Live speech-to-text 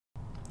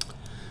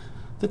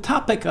The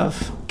topic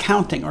of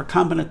counting or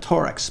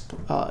combinatorics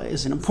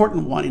is an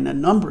important one in a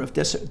number of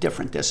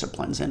different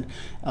disciplines, and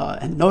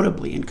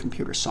notably in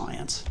computer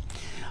science.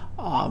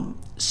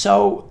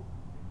 So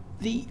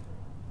the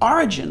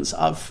origins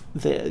of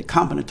the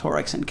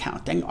combinatorics in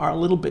counting are a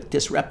little bit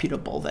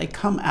disreputable. They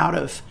come out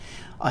of,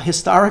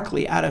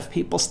 historically, out of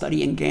people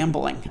studying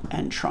gambling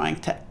and trying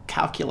to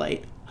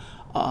calculate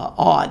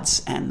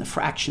odds and the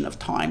fraction of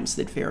times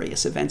that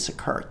various events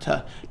occur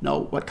to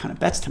know what kind of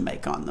bets to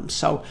make on them.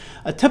 So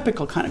a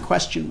typical kind of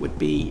question would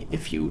be,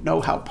 if you know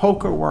how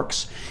poker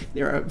works,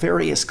 there are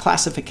various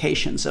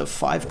classifications of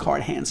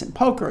 5-card hands in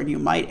poker, and you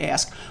might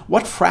ask,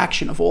 what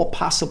fraction of all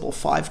possible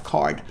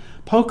 5-card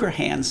poker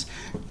hands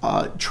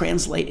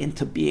translate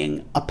into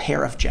being a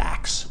pair of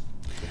jacks?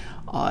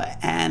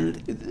 And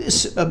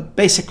this,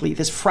 basically,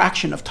 this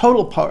fraction of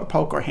total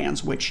poker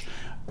hands, which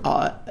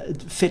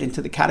fit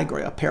into the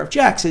category of a pair of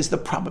jacks, is the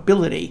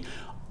probability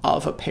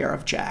of a pair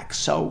of jacks.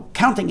 So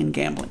counting in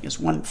gambling is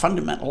one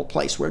fundamental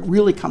place where it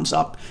really comes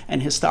up,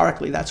 and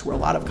historically that's where a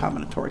lot of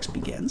combinatorics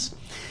begins.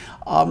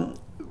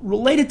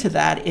 Related to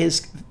that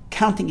is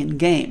counting in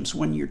games.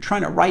 When you're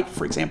trying to write,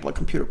 for example, a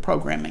computer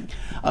program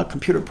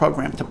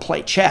to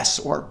play chess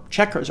or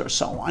checkers or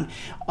so on,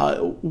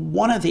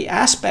 one of the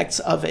aspects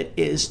of it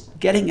is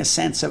getting a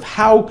sense of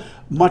how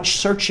much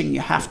searching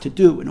you have to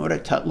do in order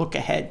to look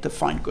ahead to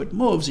find good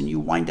moves, and you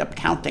wind up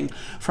counting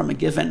from a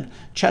given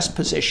chess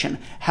position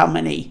how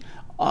many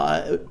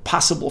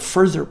possible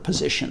further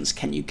positions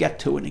can you get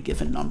to in a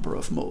given number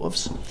of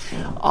moves.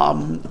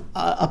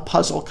 A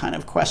puzzle kind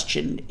of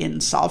question in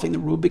solving the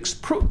Rubik's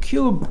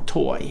Cube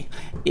toy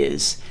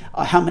is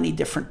how many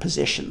different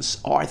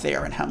positions are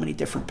there and how many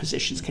different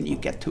positions can you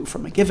get to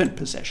from a given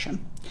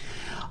position.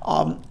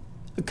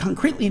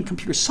 Concretely in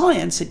computer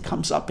science, it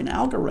comes up in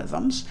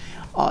algorithms.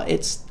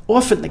 It's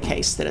often the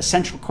case that a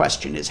central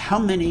question is, how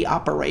many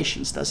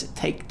operations does it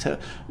take to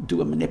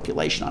do a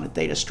manipulation on a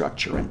data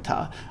structure and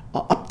to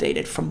update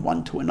it from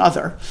one to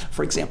another?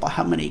 For example,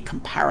 how many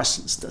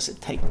comparisons does it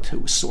take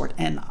to sort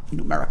n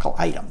numerical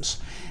items?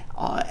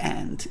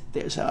 And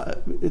there's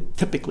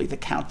typically the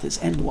count is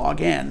n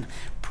log n,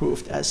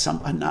 proved as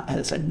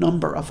a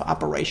number of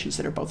operations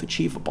that are both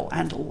achievable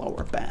and a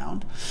lower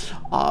bound.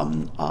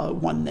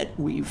 One that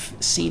we've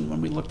seen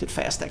when we looked at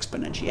fast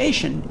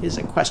exponentiation is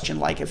a question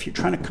like, if you're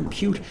trying to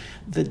compute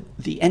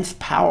the nth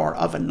power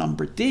of a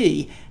number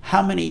d,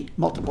 how many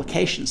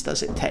multiplications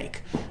does it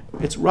take?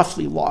 It's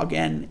roughly log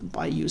n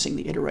by using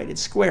the iterated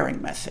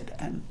squaring method,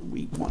 and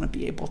we want to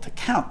be able to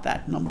count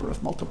that number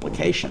of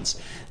multiplications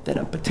that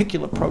a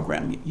particular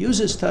program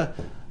uses to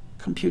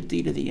compute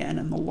d to the n,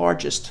 and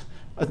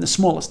the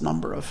smallest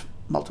number of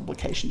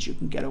multiplications you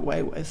can get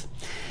away with.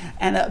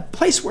 And a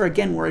place where,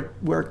 again,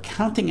 where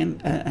counting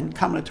and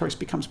combinatorics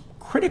becomes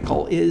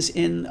critical is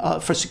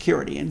for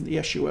security, in the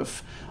issue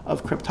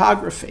of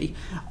cryptography.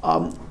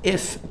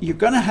 If you're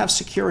going to have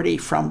security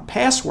from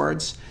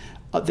passwords,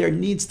 there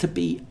needs to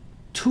be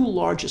too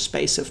large a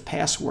space of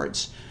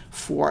passwords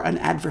for an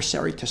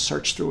adversary to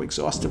search through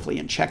exhaustively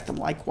and check them.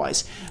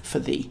 Likewise,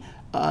 for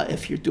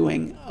if you're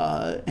doing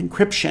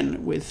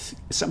encryption with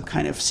some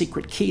kind of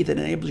secret key that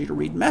enables you to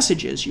read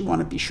messages, you want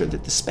to be sure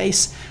that the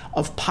space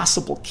of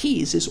possible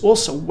keys is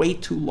also way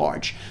too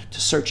large to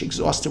search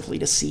exhaustively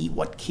to see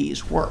what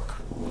keys work.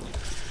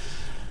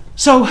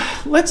 So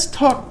let's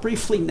talk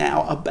briefly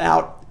now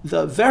about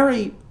the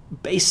very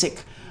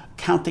basic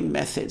counting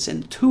methods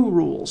and 2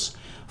 rules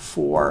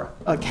for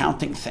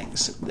counting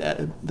things,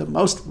 the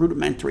most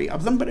rudimentary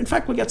of them, but in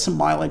fact we'll get some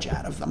mileage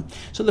out of them.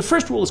 So the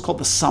first rule is called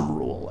the sum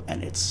rule,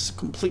 and it's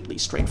completely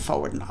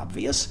straightforward and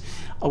obvious,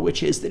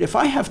 which is that if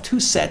I have 2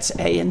 sets,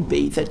 A and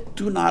B, that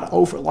do not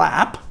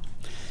overlap,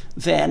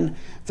 then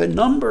the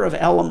number of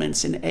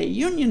elements in A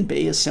union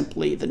B is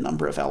simply the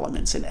number of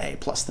elements in A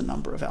plus the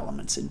number of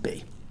elements in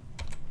B.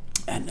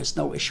 And there's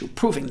no issue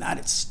proving that.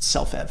 It's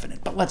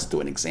self-evident. But let's do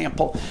an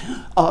example.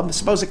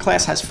 Suppose a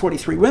class has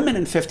 43 women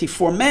and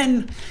 54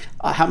 men.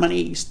 How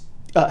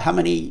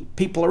many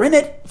people are in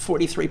it?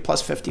 43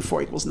 plus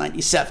 54 equals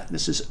 97.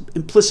 This is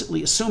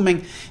implicitly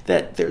assuming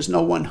that there's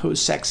no one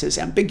whose sex is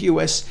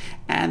ambiguous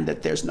and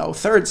that there's no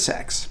third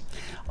sex.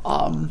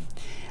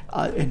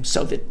 And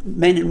so that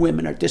men and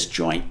women are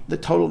disjoint. The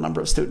total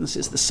number of students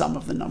is the sum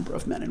of the number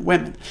of men and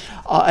women.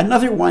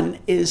 Another one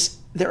is,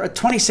 there are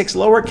 26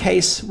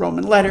 lowercase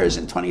Roman letters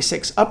and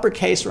 26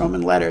 uppercase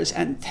Roman letters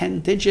and 10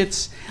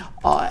 digits.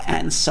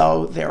 And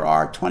so there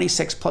are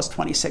 26 plus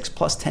 26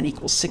 plus 10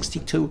 equals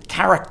 62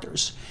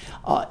 characters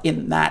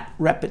in that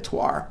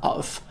repertoire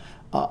of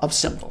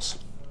symbols.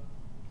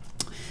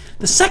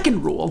 The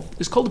second rule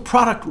is called the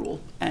product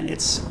rule, and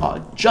it's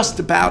just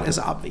about as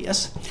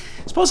obvious.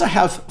 Suppose I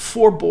have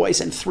 4 boys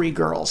and 3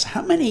 girls.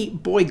 How many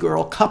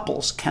boy-girl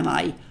couples can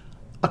I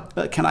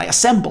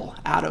assemble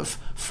out of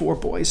 4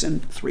 boys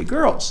and 3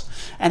 girls?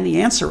 And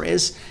the answer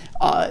is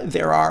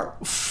there are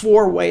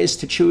 4 ways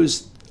to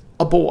choose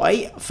a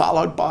boy,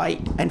 followed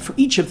by, and for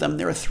each of them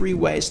there are 3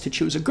 ways to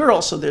choose a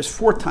girl, so there's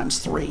 4 times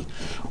 3,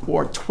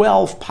 or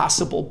 12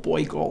 possible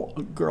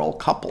boy-girl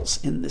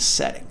couples in this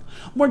setting.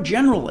 More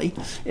generally,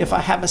 if I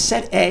have a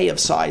set A of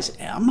size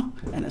m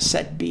and a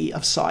set B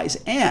of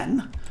size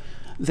n,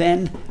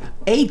 then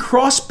A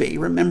cross B,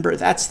 remember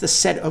that's the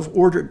set of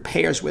ordered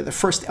pairs where the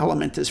first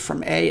element is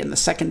from A and the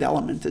second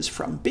element is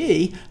from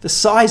B. The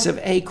size of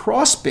A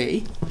cross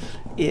B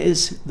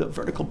is, the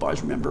vertical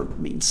bars, remember,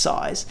 mean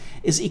size,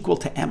 is equal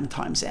to m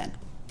times n.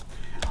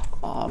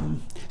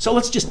 So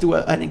let's just do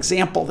an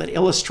example that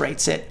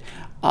illustrates it.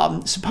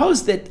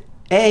 Suppose that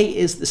A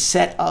is the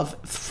set of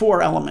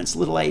 4 elements,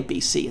 little a, b,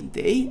 c, and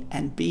d,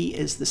 and B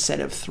is the set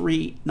of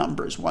 3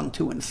 numbers, 1,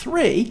 2, and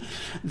 3,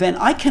 then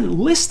I can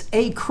list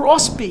A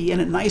cross B in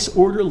a nice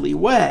orderly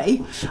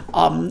way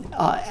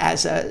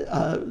as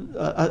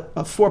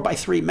a 4 by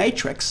 3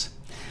 matrix.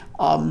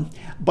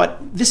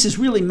 But this is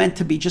really meant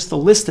to be just a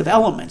list of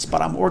elements,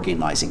 but I'm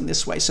organizing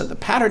this way so the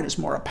pattern is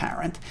more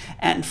apparent.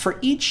 And for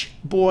each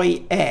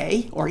boy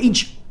A, or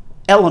each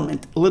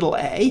element little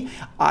a,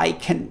 I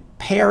can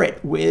pair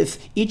it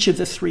with each of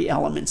the 3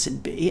 elements in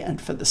B, and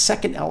for the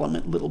second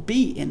element little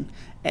b in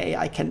A,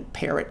 I can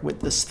pair it with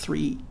this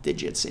 3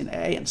 digits in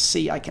A, and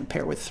C I can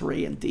pair with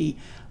 3, and D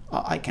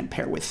I can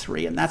pair with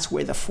 3, and that's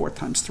where the 4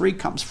 times 3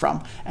 comes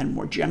from, and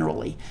more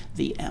generally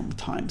the m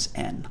times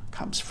n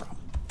comes from.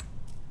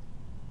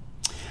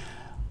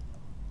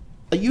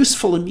 A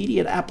useful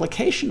immediate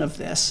application of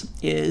this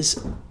is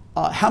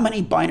how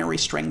many binary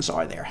strings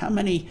are there? How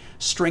many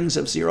strings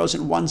of 0s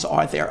and 1s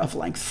are there of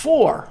length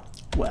 4?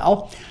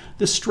 Well,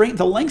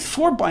 the length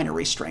 4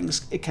 binary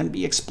strings, it can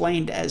be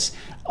explained as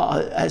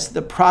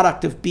the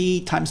product of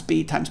b times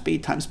b times b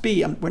times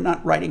b. We're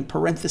not writing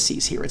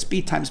parentheses here. It's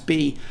b times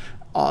b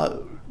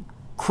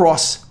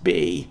cross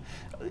b.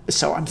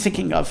 So I'm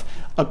thinking of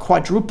a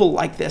quadruple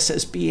like this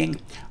as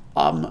being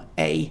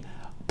a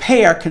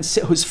pair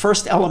whose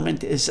first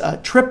element is a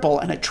triple,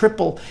 and a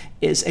triple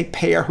is a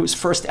pair whose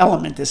first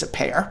element is a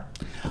pair.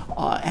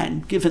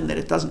 And given that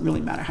it doesn't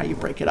really matter how you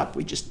break it up,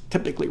 we just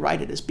typically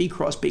write it as b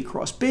cross b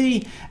cross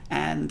b,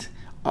 and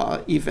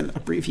even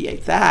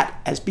abbreviate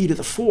that as b to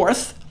the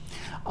 4th,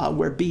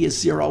 where b is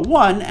 0,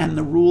 1, and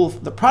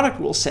the product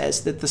rule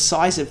says that the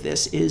size of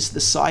this is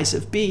the size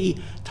of b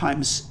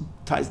times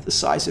the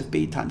size of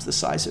b times the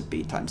size of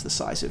b times the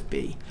size of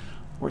b,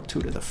 or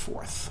 2 to the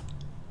 4th.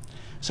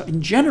 So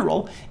in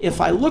general, if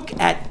I look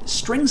at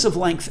strings of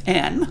length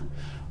n,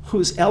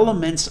 whose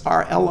elements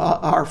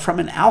are from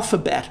an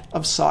alphabet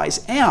of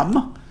size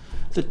m,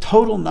 the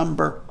total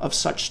number of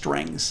such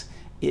strings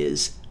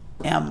is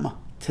m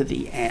to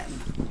the n.